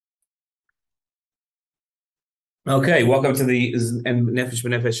Okay, welcome to the Nefesh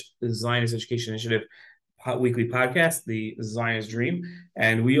B'Nefesh Zionist Education Initiative weekly podcast, the Zionist Dream,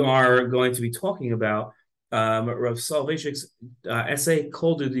 and we are going to be talking about Rav Solovietchik's essay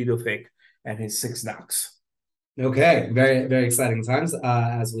 "Kol Dodi Dofek" and his six knocks. Okay, very very exciting times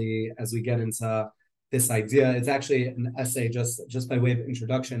as we get into this idea. It's actually an essay just by way of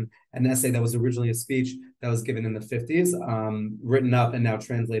introduction, an essay that was originally a speech that was given in the 50s, written up and now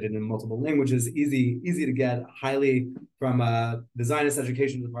translated in multiple languages. Easy to get. Highly from the Zionist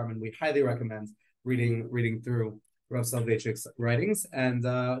Education Department. We highly recommend reading through Rav Soloveitchik's writings. And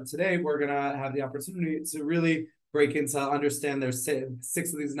today we're gonna have the opportunity to really break into understand their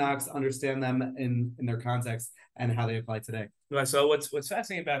six of these knocks, understand them in their context and how they apply today. So what's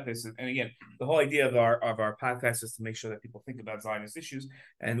fascinating about this, and again, the whole idea of our podcast is to make sure that people think about Zionist issues.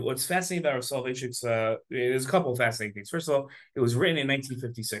 And what's fascinating about Soloveitchik's, there's a couple of fascinating things. First of all, it was written in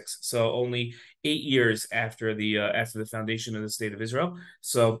 1956, so only 8 years after the foundation of the state of Israel.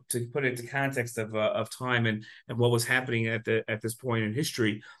 So to put it into context of time and what was happening at this point in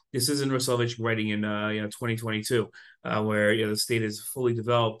history, this isn't Soloveitchik writing in 2022, where the state is fully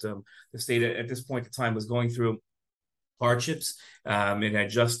developed. The state at this point in time was going through hardships. It had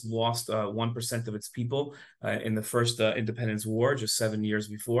just lost 1% of its people in the first independence war, just 7 years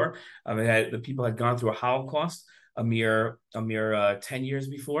before. The people had gone through a Holocaust a mere 10 years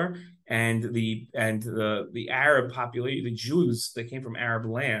before, and the Arab population, the Jews that came from Arab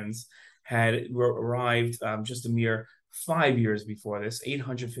lands, had arrived just a mere 5 years before this,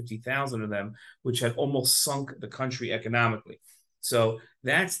 850,000 of them, which had almost sunk the country economically. So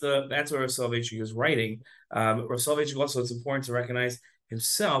that's where Soloveitchik is writing. Soloveitchik also, it's important to recognize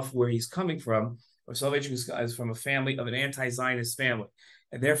himself where he's coming from. Soloveitchik is from a family of an anti-Zionist family,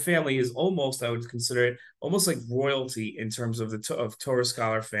 and their family is almost, I would consider it almost like royalty in terms of of Torah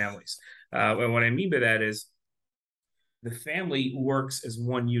scholar families. And what I mean by that is the family works as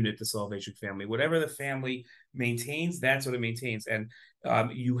one unit, the Soloveitchik family. Whatever the family maintains, that's what it maintains. And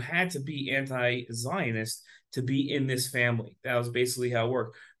you had to be anti-Zionist to be in this family. That was basically how it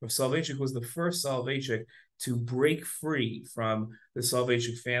worked. Soloveitchik was the first Soloveitchik to break free from the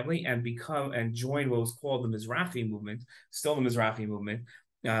Soloveitchik family and join what was called the Mizrahi movement, still the Mizrahi movement,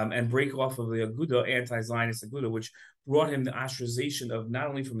 and break off of the Aguda, anti-Zionist Aguda, which brought him the ostracization of not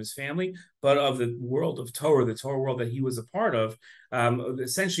only from his family, but of the world of Torah, the Torah world that he was a part of,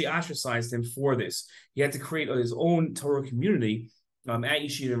 essentially ostracized him for this. He had to create his own Torah community at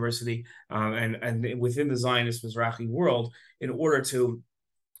Yeshiva University and within the Zionist Mizrahi world in order to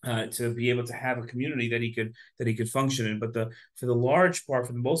be able to have a community that he could function in. But for the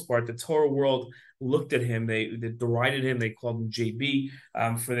most part, the Torah world looked at him. They derided him. They called him JB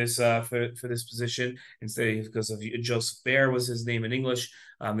for this position instead, because of Joseph Bear was his name in English.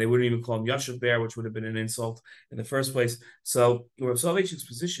 They wouldn't even call him Yosef Bear, which would have been an insult in the first place. So Rav Soloveitchik's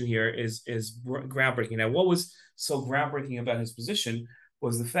position here is groundbreaking. Now, what was so groundbreaking about his position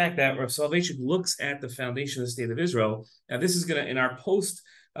was the fact that Rav Soloveitchik looks at the foundation of the state of Israel. Now, this is going to, in our post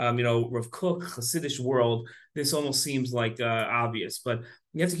Rav Kook, Hasidic world, this almost seems like obvious, but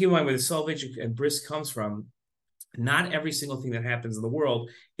you have to keep in mind where the Soloveitchik and Brisk comes from. Not every single thing that happens in the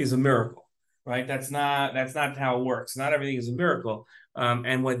world is a miracle, right? That's not how it works. Not everything is a miracle.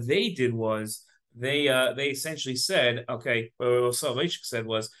 And what they did was they essentially said, okay, what Soloveitchik said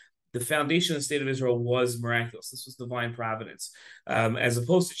was the foundation of the state of Israel was miraculous. This was divine providence, as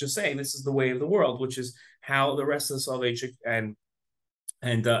opposed to just saying this is the way of the world, which is how the rest of the Soloveitchik and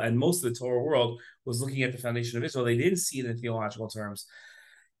most of the Torah world was looking at the foundation of Israel. They didn't see it in theological terms.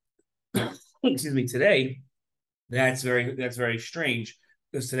 Excuse me. Today, that's very strange,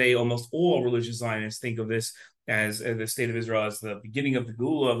 because today almost all religious Zionists think of this as the state of Israel as the beginning of the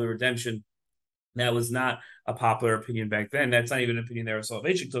Geulah, of the redemption. That was not a popular opinion back then. That's not even an opinion that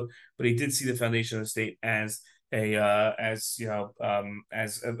Soloveitchik took, but he did see the foundation of the state as an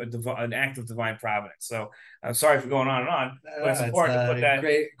act of divine providence. So I'm sorry for going on and on, but it's It's important to put a that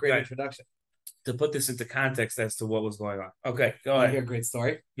great introduction. to put this into context as to what was going on. Okay, go Want to ahead. hear a great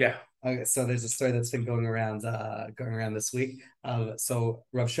story? Yeah. Okay, so there's a story that's been going around this week. So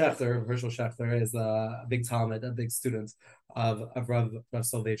Rav Schechter, Herschel Schechter, is a big Talmud, a big student of Rav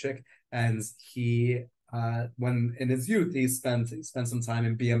Soloveitchik, and he when in his youth he spent some time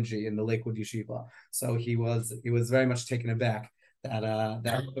in BMG in the Lakewood Yeshiva. So he was very much taken aback that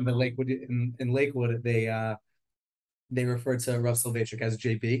in the Lakewood in Lakewood they referred to Rav Soloveitchik as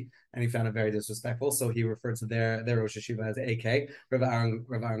JB, and he found it very disrespectful. So he referred to their Rosh Yeshiva as AK, Rav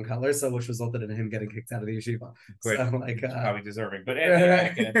Aaron Cutler, so which resulted in him getting kicked out of the yeshiva. Great. So like Probably deserving, but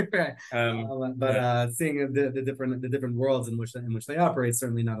right. yeah. Seeing the different worlds in which they operate,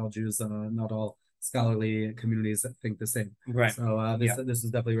 certainly not all Jews, not all scholarly communities that think the same. Right. So this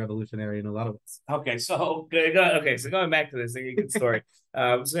is definitely revolutionary in a lot of ways. Okay, so going back to this, a good story.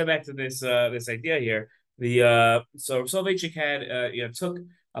 So going back to this idea here. So Solovietchik had took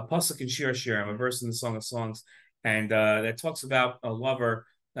a pasuk in Shir Shirim, a verse in the Song of Songs, and that talks about a lover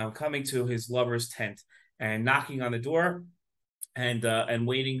coming to his lover's tent and knocking on the door and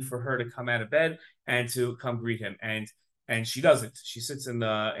waiting for her to come out of bed and to come greet him. And she doesn't. She sits in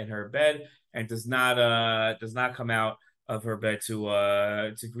her bed and does not come out of her bed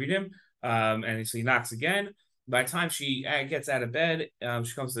to greet him. And so he knocks again. By the time she gets out of bed,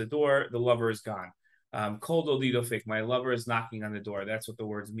 she comes to the door. The lover is gone. Kol Dodi Dofek, my lover is knocking on the door. That's what the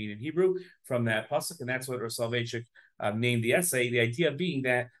words mean in Hebrew from that pasuk, and that's what Solovietchik named the essay. The idea being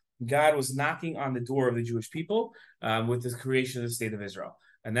that God was knocking on the door of the Jewish people with the creation of the state of Israel,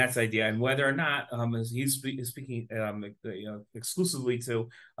 and that's the idea. And whether or not he's speaking exclusively to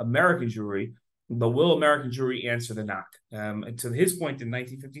American Jewry, but will American Jewry answer the knock? And to his point in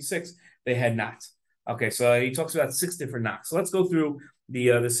 1956, they had not. Okay, so he talks about 6 different knocks. So let's go through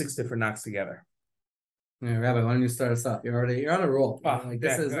the 6 different knocks together. Yeah, Rabbi, why don't you start us off? You're on a roll. Oh,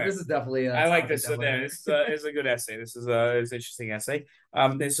 this is definitely. I like this. So this is a good essay. This is an interesting essay.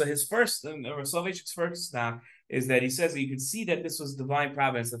 So his first, Solovietchik's first knock is that he says that you can see that this was divine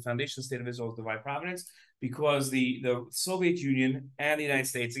providence. The foundation state of Israel was divine providence because the Soviet Union and the United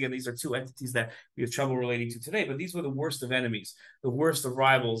States, again, these are 2 entities that we have trouble relating to today, but these were the worst of enemies, the worst of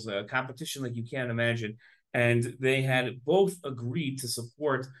rivals, competition like you can't imagine, and they had both agreed to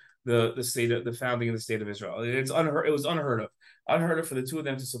support the founding of the state of Israel. It was unheard of for the 2 of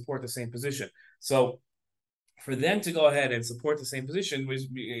them to support the same position. So for them to go ahead and support the same position was,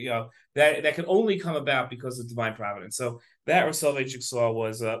 that could only come about because of divine providence. So that Solovietchik saw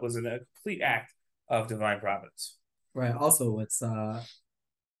was a complete act of divine providence. Right. Also, it's I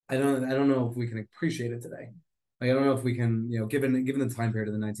don't know if we can appreciate it today. Like, I don't know if we can, given the time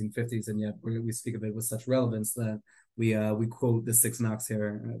period of the 1950s, and yet we speak of it with such relevance that we quote the 6 knocks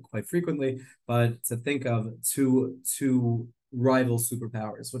here quite frequently. But to think of two rival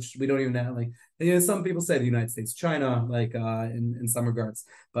superpowers, which we don't even have, some people say the United States, China, in some regards,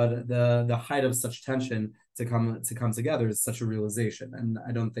 but the height of such tension to come together is such a realization, and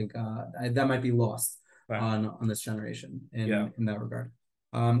I don't think that might be lost on this generation in that regard.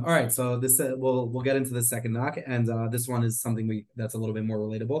 All right, so this we'll get into the second knock, and this one is something that's a little bit more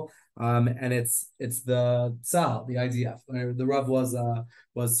relatable, and it's the Tzahal, the IDF. The Rav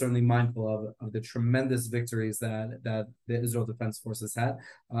was certainly mindful of the tremendous victories that the Israel Defense Forces had,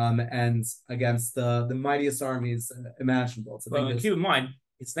 and against the mightiest armies imaginable. Keep in mind,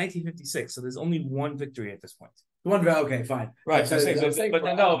 it's 1956, so there's only 1 victory at this point. Okay, fine. Right. But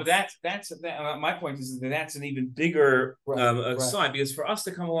that's my point is that that's an even bigger sign, because for us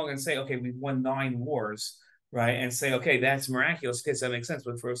to come along and say, okay, we've won 9 wars, right, and say, okay, that's miraculous. Okay, so that makes sense.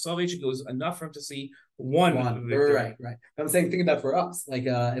 But for Solovietchik, it was enough for him to see one victory. Right. I'm saying, think about for us,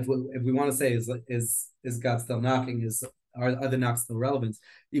 if we want to say is God still knocking? Are the knocks still relevant?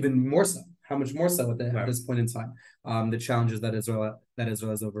 Even more so. How much more so at this point in time? The challenges that Israel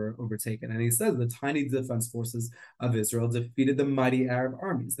has overtaken. And he says the tiny defense forces of Israel defeated the mighty Arab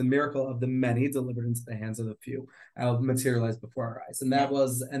armies. The miracle of the many delivered into the hands of the few materialized before our eyes.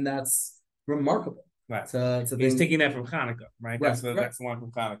 And that's remarkable. Right. He's taking that from Hanukkah, right? That's the one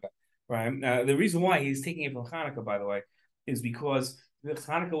from Hanukkah. Right. The reason why he's taking it from Hanukkah, by the way, is because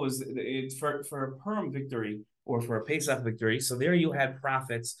Hanukkah was for a Purim victory or for a Pesach victory. So there you had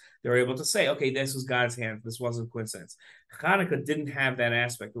prophets. They were able to say, okay, this was God's hand. This wasn't coincidence. Hanukkah didn't have that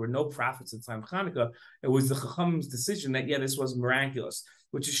aspect. There were no prophets at the time of Hanukkah. It was the Chacham's decision that, this was miraculous,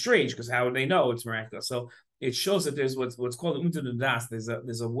 which is strange because how would they know it's miraculous? So it shows that there's what's called unter das.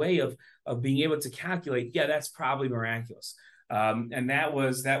 There's a way of being able to calculate, that's probably miraculous. And that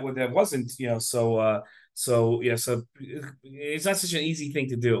wasn't, so it's not such an easy thing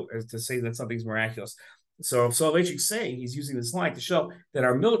to do as to say that something's miraculous. So Solovietchik's saying, he's using this line to show that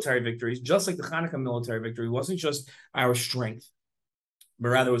our military victories, just like the Hanukkah military victory, wasn't just our strength, but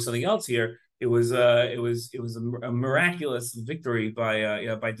rather it was something else here. It was a miraculous victory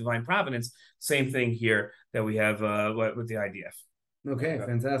by divine providence. Same thing here that we have with the IDF. Okay,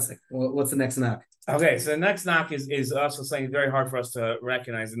 fantastic. Well, what's the next knock? Okay, so the next knock is also something very hard for us to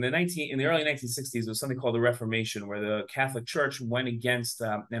recognize. In the early 1960s, there was something called the Reformation, where the Catholic Church went against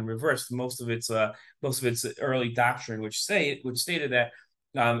and reversed most of its early doctrine, which stated that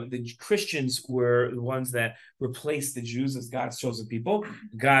the Christians were the ones that replaced the Jews as God's chosen people.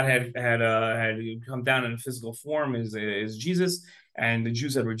 God had come down in a physical form as Jesus, and the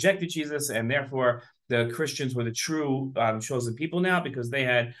Jews had rejected Jesus, and therefore the Christians were the true chosen people now because they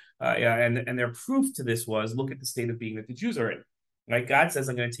had, and their proof to this was, look at the state of being that the Jews are in. Right? God says,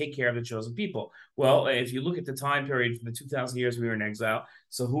 I'm going to take care of the chosen people. Well, if you look at the time period for the 2,000 years we were in exile,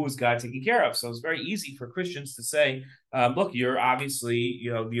 so who was God taking care of? So it's very easy for Christians to say, look, you're obviously,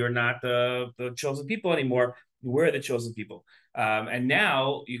 you're not the chosen people anymore. We're the chosen people. And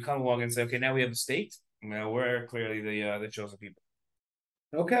now you come along and say, okay, now we have the state. We're clearly the chosen people.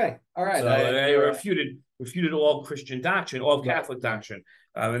 Okay, all right. So they refuted all Christian doctrine, all Catholic doctrine,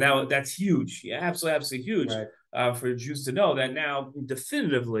 and now that's huge. Yeah, absolutely huge. Right. For Jews to know that now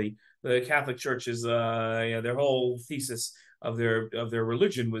definitively the Catholic Church is their whole thesis of their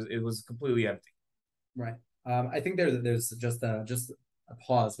religion was completely empty. Right. I think there's just a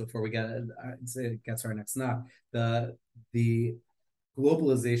pause before we get to our next knock. The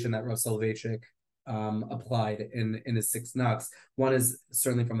globalization that Rav Solovietchik applied in his six knocks. One is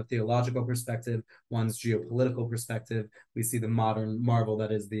certainly from a theological perspective. One's geopolitical perspective. We see the modern marvel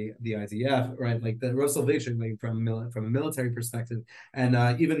that is the IDF, right? Like the Rav Solovietchik, like from a military perspective, and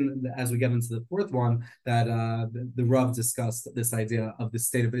even as we get into the fourth one, that the Rav discussed this idea of the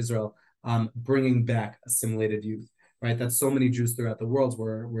state of Israel bringing back assimilated youth. Right, that so many Jews throughout the world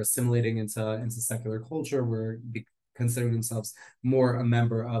were assimilating into secular culture, were considering themselves more a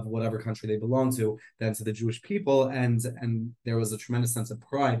member of whatever country they belong to than to the Jewish people, and there was a tremendous sense of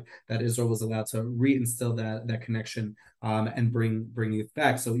pride that Israel was allowed to reinstill that connection and bring youth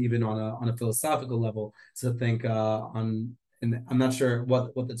back. So even on a philosophical level, to think and I'm not sure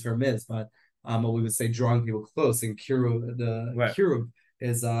what the term is, but what we would say drawing people close, and kiruv, kiruv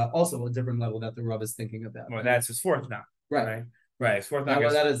is also a different level that the Rav is thinking about. Well, that's his fourth knock. Right. His fourth knock.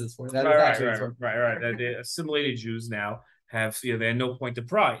 That is his fourth. Right. The assimilated Jews now have, they had no point of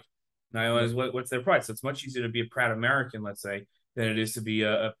pride. Now, what's their pride? So it's much easier to be a proud American, let's say, than it is to be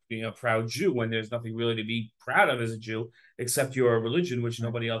a proud Jew when there's nothing really to be proud of as a Jew except your religion, which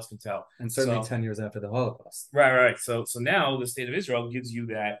nobody else can tell. And certainly 10 years after the Holocaust. Right. So now the state of Israel gives you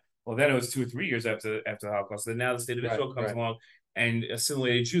that. Well, then it was 2 or 3 years after the Holocaust. Then now the state of Israel comes along, and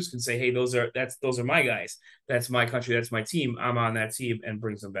assimilated Jews can say, "Hey, those are my guys. That's my country. That's my team. I'm on that team," and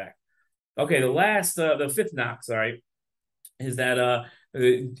brings them back. Okay, the fifth knock, sorry, is that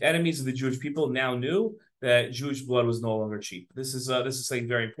the enemies of the Jewish people now knew that Jewish blood was no longer cheap. This is something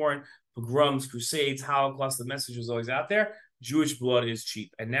very important. Pogroms, crusades, Holocaust. The message was always out there. Jewish blood is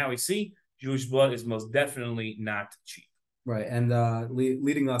cheap, and now we see Jewish blood is most definitely not cheap. Right, and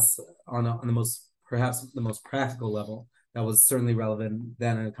leading us on perhaps the most practical level that was certainly relevant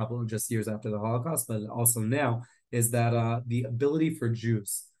then a couple of just years after the Holocaust, but also now, is that the ability for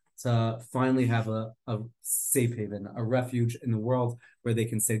Jews to finally have a safe haven, a refuge in the world where they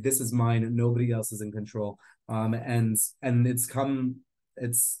can say, "This is mine, and nobody else is in control." And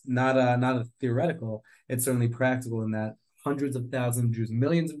it's not a theoretical, it's certainly practical in that hundreds of thousands of Jews,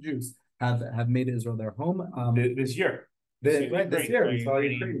 millions of Jews have made Israel their home. This year. This year, we saw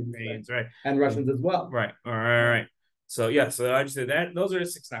Ukrainians, right? And Russians as well. Right. All right. So I just said that those are the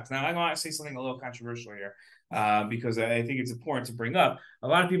six knocks. Now I want to say something a little controversial here, because I think it's important to bring up. A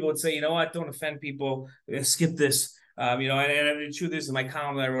lot of people would say, you know what, don't offend people, skip this. And the truth is, in my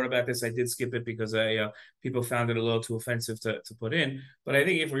column that I wrote about this, I did skip it because people found it a little too offensive to put in. But I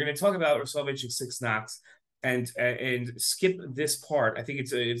think if we're going to talk about Rav Solovietchik's six knocks and skip this part, I think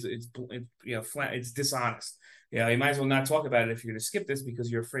it's dishonest. You might as well not talk about it if you're going to skip this because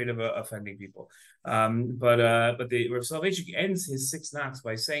you're afraid of offending people. But the Rav Solovietchik ends his six knocks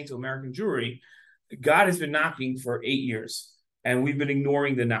by saying to American Jewry, God has been knocking for 8 years, and we've been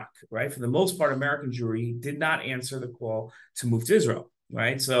ignoring the knock. Right, for the most part, American Jewry did not answer the call to move to Israel.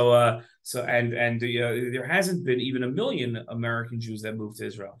 Right, so there hasn't been even 1 million American Jews that moved to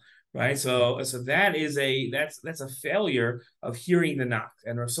Israel. Right, so that's a failure of hearing the knock.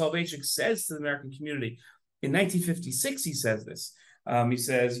 And Rav Solovietchik says to the American community. In 1956, he says this. He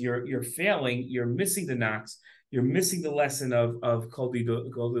says, "You're failing. You're missing the knocks. You're missing the lesson of Kol Dodi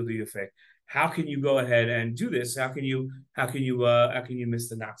Dofek. How can you go ahead and do this? How can you miss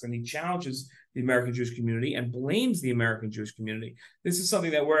the knocks?" And he challenges the American Jewish community and blames the American Jewish community. This is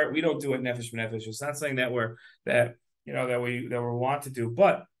something that we don't do at Nefesh B'Nefesh. It's not something that we want to do.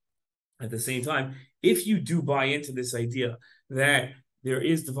 But at the same time, if you do buy into this idea that there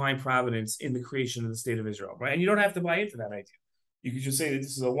is divine providence in the creation of the state of Israel, right? And you don't have to buy into that idea. You could just say that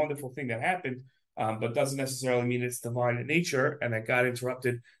this is a wonderful thing that happened, but doesn't necessarily mean it's divine in nature and that God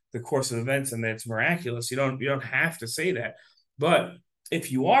interrupted the course of events and that it's miraculous. You don't have to say that. But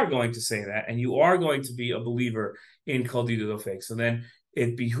if you are going to say that and you are going to be a believer in Kol Dodi Dofek, so then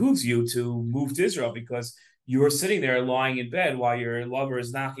it behooves you to move to Israel because you're sitting there lying in bed while your lover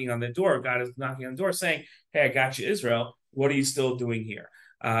is knocking on the door. God is knocking on the door saying, hey, I got you, Israel. What are you still doing here?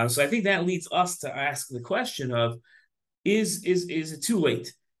 So I think that leads us to ask the question of, is it too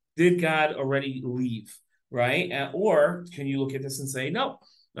late? Did God already leave? Right? Or can you look at this and say, no,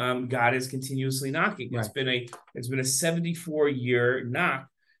 God is continuously knocking. Right. It's been a 74-year knock,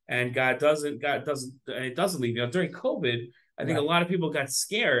 and God doesn't leave. During COVID, I think a lot of people got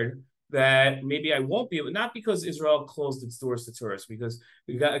scared that maybe I won't be able, not because Israel closed its doors to tourists, because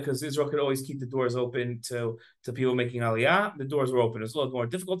Israel could always keep the doors open to people making aliyah. The doors were open. It's a little more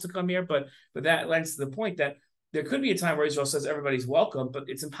difficult to come here, but that lends to the point that there could be a time where Israel says everybody's welcome, but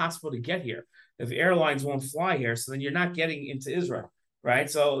it's impossible to get here. If airlines won't fly here, so then you're not getting into Israel,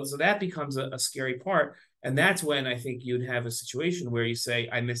 right? So that becomes a scary part. And that's when I think you'd have a situation where you say,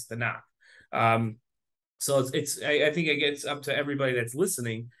 I missed the knock. So I think it gets up to everybody that's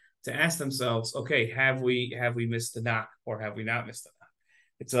listening to ask themselves, okay, have we missed the knock, or have we not missed the knock?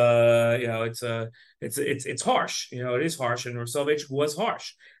 It's harsh. It is harsh, and Solovietchik was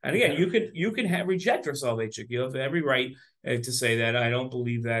harsh. And again, you can reject Solovietchik. You have every right to say that I don't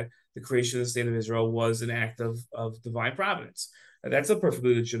believe that the creation of the state of Israel was an act of divine providence. That's a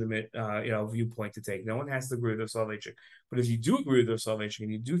perfectly legitimate viewpoint to take. No one has to agree with Solovietchik. But if you do agree with Solovietchik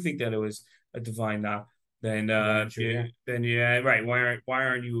and you do think that it was a divine knock, then right. Why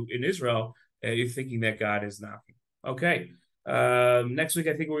aren't you in Israel? You're thinking that God is knocking. Okay. Next week,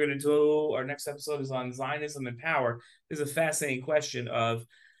 I think we're going to do our next episode is on Zionism and power. There's a fascinating question of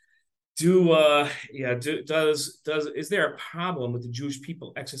is there a problem with the Jewish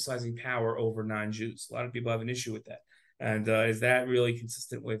people exercising power over non-Jews? A lot of people have an issue with that, and is that really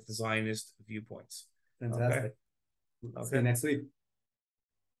consistent with the Zionist viewpoints? Fantastic. See you next week.